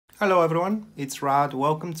Hello everyone, it's Rad.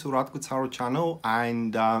 Welcome to Radko Tarot channel,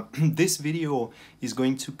 and this video is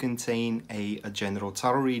going to contain a general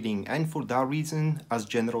tarot reading, and for that reason, as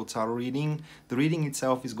general tarot reading, the reading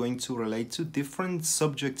itself is going to relate to different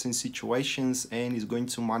subjects and situations and is going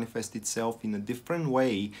to manifest itself in a different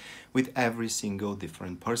way with every single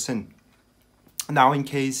different person. Now, in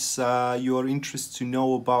case you are interested to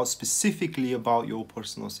know specifically about your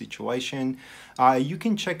personal situation, you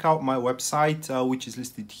can check out my website, which is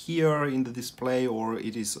listed here in the display, or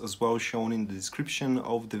it is as well shown in the description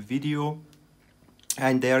of the video.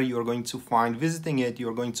 And there you are going to find, visiting it, you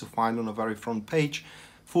are going to find on the very front page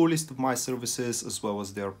full list of my services as well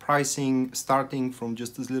as their pricing, starting from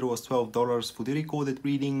just as little as $12 for the recorded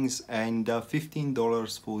readings and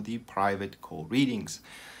 $15 for the private call readings.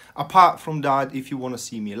 Apart from that, if you want to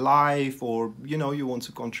see me live, or you want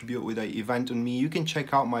to contribute with an event on me, you can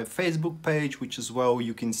check out my Facebook page, which as well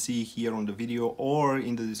you can see here on the video or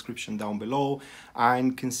in the description down below,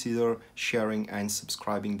 and consider sharing and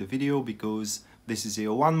subscribing the video, because this is a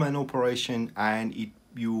one-man operation and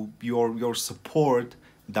your support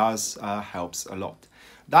does helps a lot.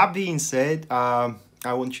 That being said, I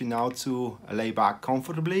want you now to lay back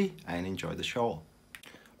comfortably and enjoy the show.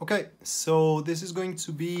 Okay, so this is going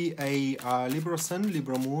to be a Libra Sun,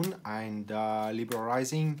 Libra Moon, and Libra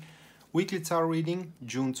Rising weekly tarot reading,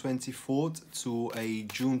 June 24th to a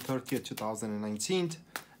June 30th, 2019.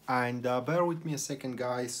 And bear with me a second,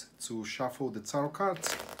 guys, to shuffle the tarot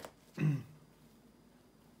cards.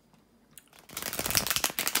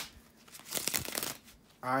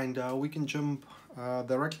 And we can jump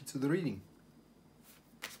directly to the reading.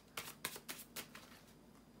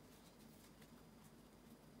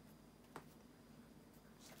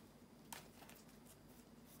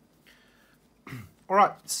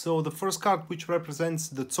 Alright, so the first card, which represents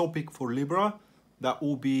the topic for Libra, that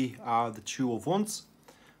will be the Two of Wands,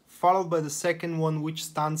 followed by the second one, which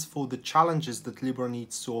stands for the challenges that Libra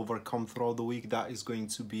needs to overcome throughout the week. That is going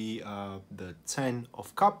to be the Ten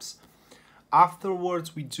of Cups.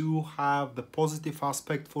 Afterwards, we do have the positive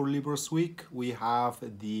aspect for Libra's week. We have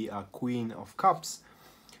the Queen of Cups.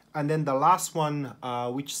 And then the last one,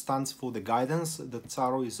 which stands for the guidance that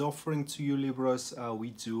Tarot is offering to you, Libras, we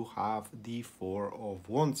do have the Four of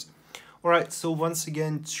Wands. All right, so once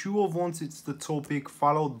again, Two of Wands, it's the topic,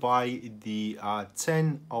 followed by the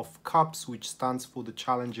Ten of Cups, which stands for the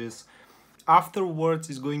challenges. Afterwards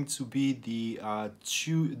is going to be the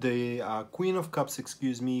Queen of Cups,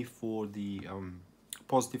 excuse me, for the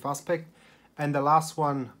positive aspect. And the last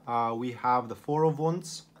one, we have the Four of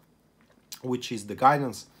Wands, which is the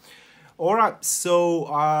guidance. All right,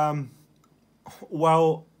 so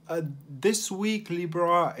this week,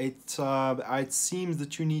 Libra, it seems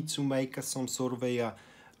that you need to make some sort of a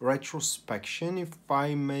retrospection, if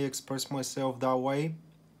I may express myself that way.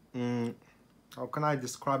 How can I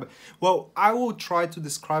describe it? Well, I will try to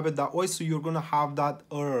describe it that way. So you're gonna have that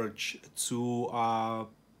urge to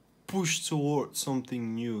push towards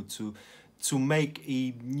something new, to make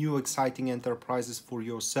a new exciting enterprises for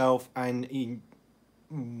yourself, and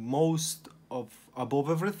above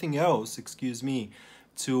everything else, excuse me,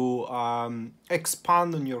 to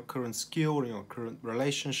expand on your current skill, on your current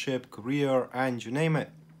relationship, career, and you name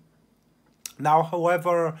it. Now,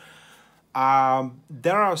 however, there are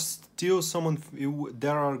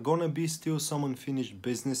gonna be still some unfinished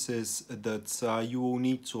businesses that you will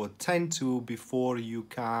need to attend to before you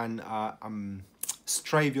can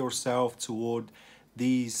strive yourself toward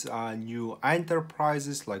these new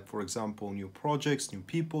enterprises, like for example new projects, new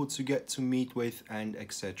people to get to meet with, and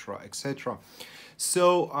etc, etc.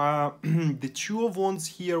 So the Two of Wands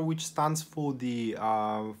here, which stands for the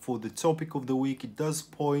topic of the week, it does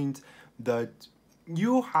point that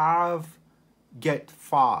you get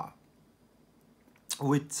far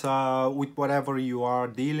with whatever you are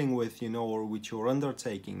dealing with, or with your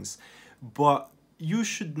undertakings, but you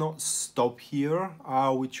should not stop here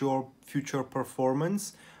with your future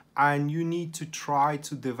performance, and you need to try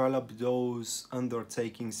to develop those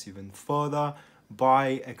undertakings even further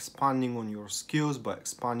by expanding on your skills, by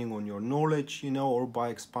expanding on your knowledge, or by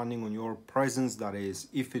expanding on your presence, that is,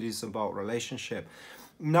 if it is about relationship.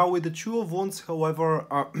 Now, with the Two of Wands, however,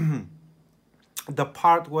 the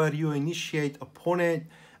part where you initiate upon it,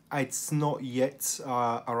 it's not yet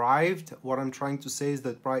arrived. What I'm trying to say is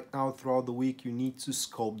that right now, throughout the week, you need to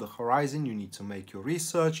scope the horizon, you need to make your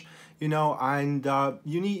research, and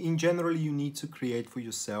in general, you need to create for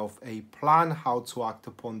yourself a plan how to act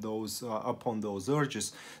upon those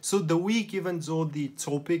urges. So the week, even though the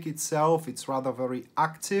topic itself, it's rather very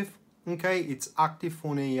active, okay, it's active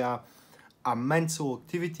on a mental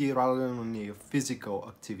activity rather than on a physical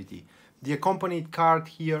activity. The accompanied card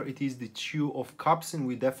here, it is the Two of Cups, and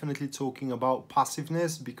we're definitely talking about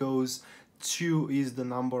passiveness, because 2 is the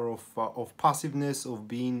number of passiveness, of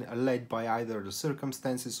being led by either the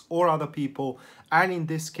circumstances or other people. And in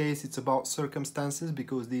this case, it's about circumstances,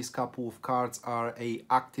 because these couple of cards are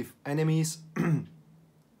active enemies.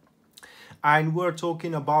 And we're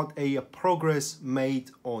talking about a progress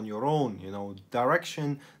made on your own, you know,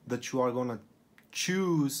 direction that you are gonna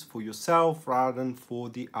choose for yourself rather than for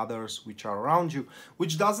the others which are around you,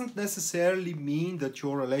 which doesn't necessarily mean that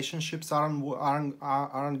your relationships aren't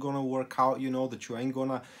gonna work out, you know, that you ain't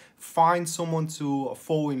gonna find someone to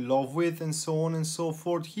fall in love with, and so on and so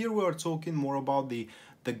forth. Here we are talking more about the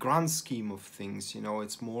grand scheme of things, you know.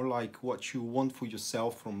 It's more like what you want for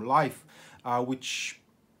yourself from life, which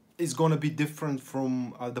is going to be different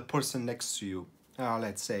from the person next to you,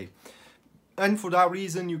 let's say. And for that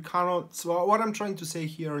reason, you cannot, so what I'm trying to say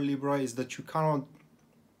here, Libra, is that you cannot,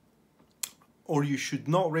 or you should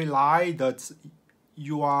not rely that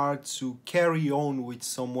you are to carry on with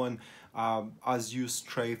someone as you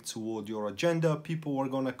strive toward your agenda. People are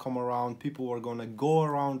going to come around, people are going to go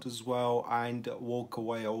around as well, and walk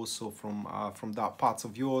away also from that part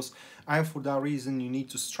of yours. And for that reason, you need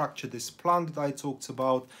to structure this plan that I talked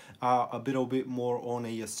about a bit more on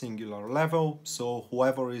a singular level. So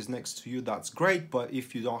whoever is next to you, that's great, but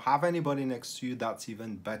if you don't have anybody next to you, that's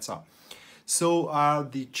even better. So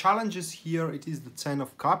the challenges here, it is the Ten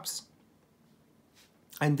of Cups.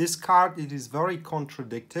 And this card, it is very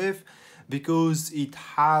contradictive, because it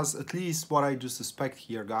has, at least what I do suspect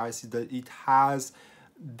here, guys, is that it has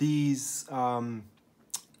these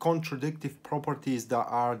contradictive properties that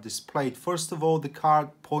are displayed. First of all, the card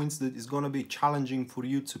points that it's going to be challenging for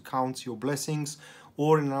you to count your blessings,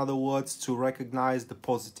 or in other words, to recognize the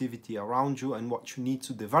positivity around you and what you need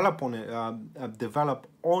to develop on it,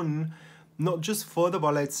 not just further,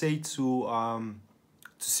 but let's say to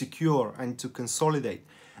secure and to consolidate.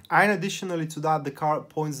 And additionally to that, the card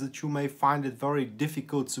points that you may find it very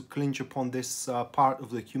difficult to clinch upon this part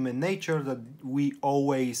of the human nature, that we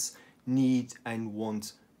always need and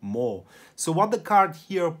want more. So what the card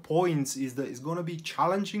here points is that it's going to be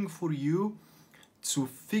challenging for you to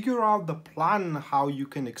figure out the plan how you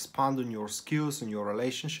can expand on your skills, on your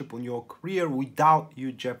relationship, on your career, without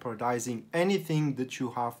you jeopardizing anything that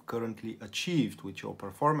you have currently achieved with your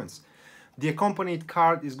performance. The accompanied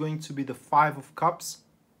card is going to be the Five of Cups.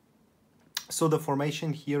 So the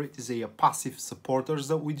formation here, it is a passive supporters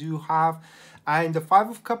that we do have. And the Five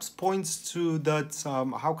of Cups points to that,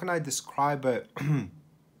 how can I describe it?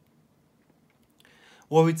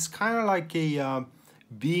 Well, it's kind of like a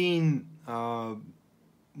being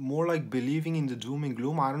more like believing in the doom and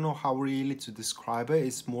gloom. I don't know how really to describe it.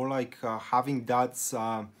 It's more like having that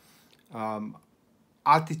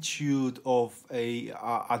attitude of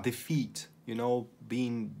a defeat, you know,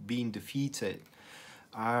 being defeated,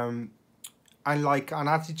 and like an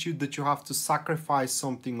attitude that you have to sacrifice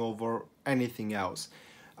something over anything else.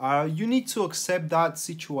 You need to accept that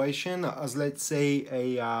situation as, let's say,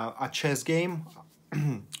 a chess game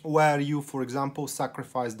where you, for example,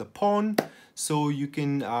 sacrifice the pawn so you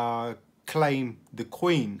can claim the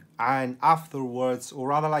queen, and afterwards, or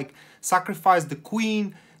rather like sacrifice the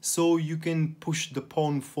queen so you can push the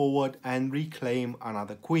pawn forward and reclaim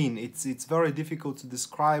another queen. It's very difficult to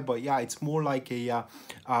describe, but yeah, it's more like a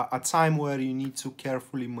time where you need to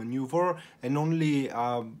carefully maneuver and only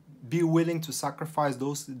be willing to sacrifice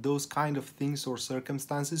those kind of things or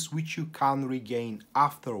circumstances which you can regain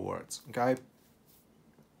afterwards. Okay.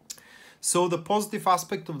 So the positive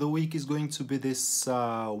aspect of the week is going to be this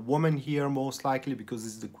woman here, most likely, because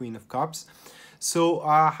it's the Queen of Cups. So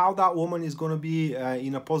how that woman is going to be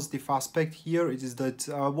in a positive aspect here, it is that,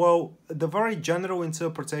 well, the very general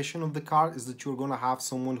interpretation of the card is that you're going to have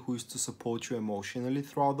someone who is to support you emotionally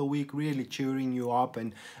throughout the week, really cheering you up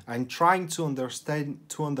and trying to understand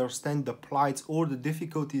the plights or the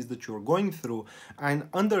difficulties that you're going through. And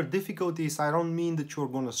under difficulties, I don't mean that you're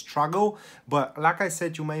going to struggle, but like I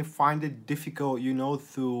said, you may find it difficult, you know,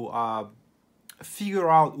 to figure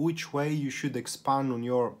out which way you should expand on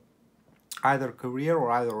your either career or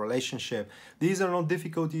either relationship. These are not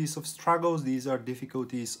difficulties of struggles, these are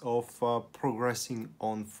difficulties of progressing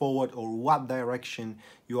on forward, or what direction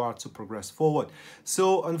you are to progress forward.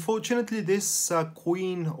 So unfortunately, this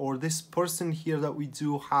queen or this person here that we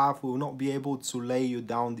do have will not be able to lay you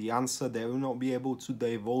down the answer. They will not be able to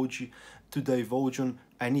divulge on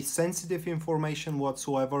any sensitive information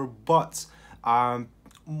whatsoever, but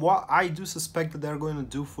what I do suspect that they're going to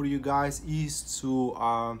do for you guys is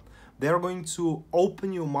to they're going to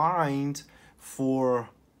open your mind for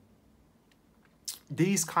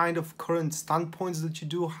these kind of current standpoints that you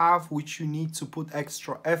do have, which you need to put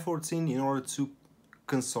extra efforts in order to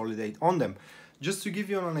consolidate on them. Just to give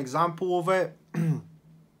you an example of it,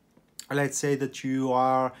 let's say that you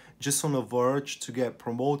are just on the verge to get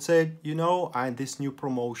promoted, you know, and this new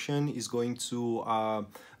promotion is going to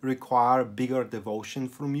require bigger devotion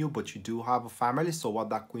from you, but you do have a family. So what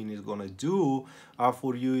that queen is going to do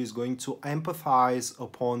for you is going to empathize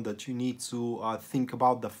upon that you need to think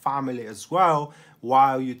about the family as well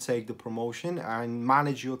while you take the promotion, and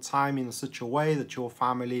manage your time in such a way that your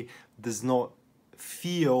family does not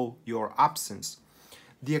feel your absence.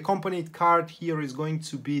 The accompanied card here is going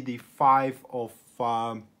to be the Five of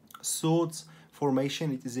Swords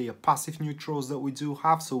formation. It is a passive neutrals that we do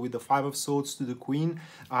have. So with the Five of Swords to the Queen,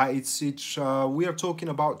 we are talking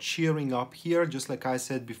about cheering up here. Just like I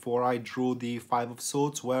said before, I drew the Five of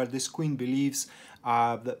Swords, where this Queen believes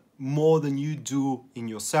that more than you do in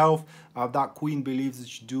yourself. That Queen believes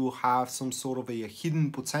that you do have some sort of a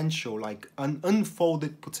hidden potential, like an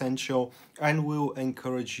unfolded potential, and will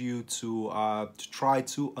encourage you to try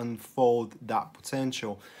to unfold that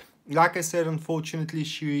potential. Like I said, unfortunately,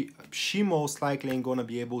 she most likely ain't gonna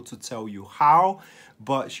be able to tell you how,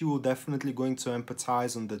 but she will definitely going to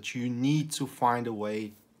empathize on that you need to find a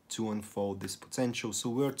way to unfold this potential. So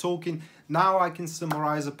we're talking now. I can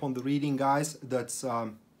summarize upon the reading, guys, that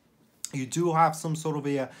you do have some sort of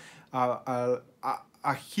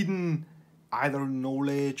a hidden either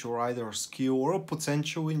knowledge or either skill or a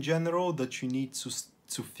potential in general that you need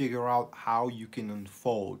to figure out how you can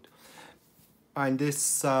unfold. And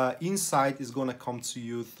this insight is going to come to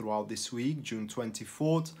you throughout this week, June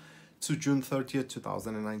 24th to June 30th,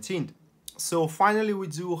 2019. So finally, we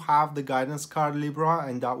do have the guidance card, Libra,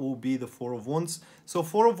 and that will be the Four of Wands. So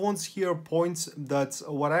Four of Wands here points that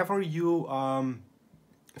whatever you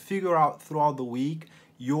figure out throughout the week,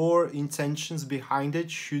 your intentions behind it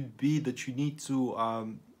should be that you need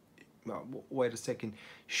to, wait a second,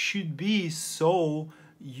 should be so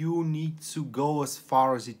you need to go as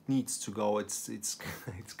far as it needs to go. It's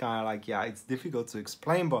kind of like, yeah, it's difficult to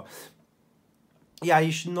explain, but yeah,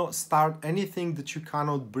 you should not start anything that you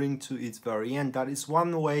cannot bring to its very end. That is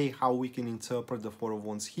one way how we can interpret the Four of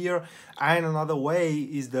Wands here. And another way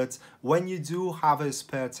is that when you do have a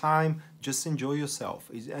spare time, just enjoy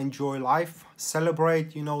yourself, enjoy life,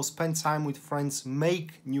 celebrate, you know, spend time with friends,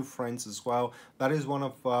 make new friends as well. That is one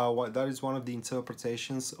of the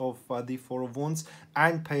interpretations of the Four of Wands,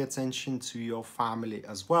 and pay attention to your family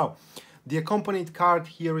as well. The accompanied card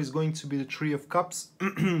here is going to be the Three of Cups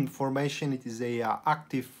formation. It is a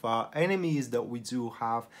active enemies that we do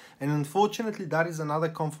have, and unfortunately that is another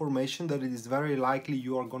confirmation that it is very likely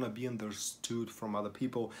you are going to be understood from other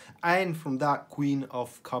people and from that Queen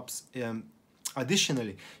of Cups.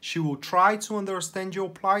 Additionally, she will try to understand your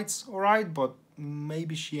plights, all right, but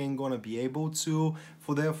maybe she ain't gonna be able to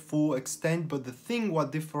for their full extent. But the thing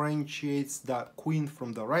what differentiates that queen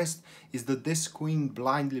from the rest is that this queen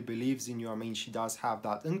blindly believes in you. I mean, she does have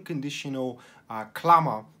that unconditional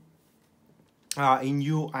clamor in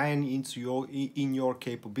you and in your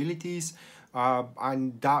capabilities,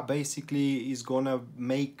 and that basically is gonna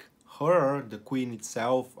make her, the queen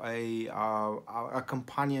itself, a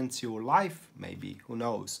companion to your life, maybe, who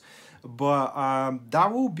knows. But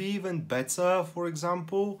that will be even better, for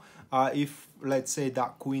example, if, let's say,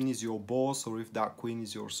 that queen is your boss, or if that queen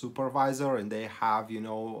is your supervisor and they have, you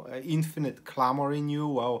know, infinite clamor in you.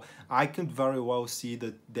 Well, I can very well see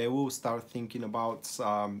that they will start thinking about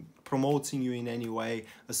promoting you in any way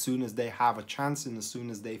as soon as they have a chance, and as soon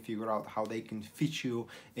as they figure out how they can fit you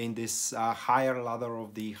in this higher ladder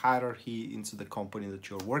of the hierarchy into the company that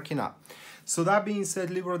you're working at. So that being said,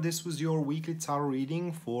 Libra, this was your weekly tarot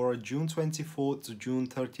reading for June 24th to June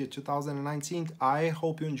 30th, 2019. I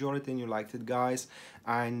hope you enjoyed it and you liked it, guys,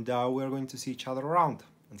 and we're going to see each other around.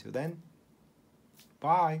 Until then,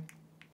 bye.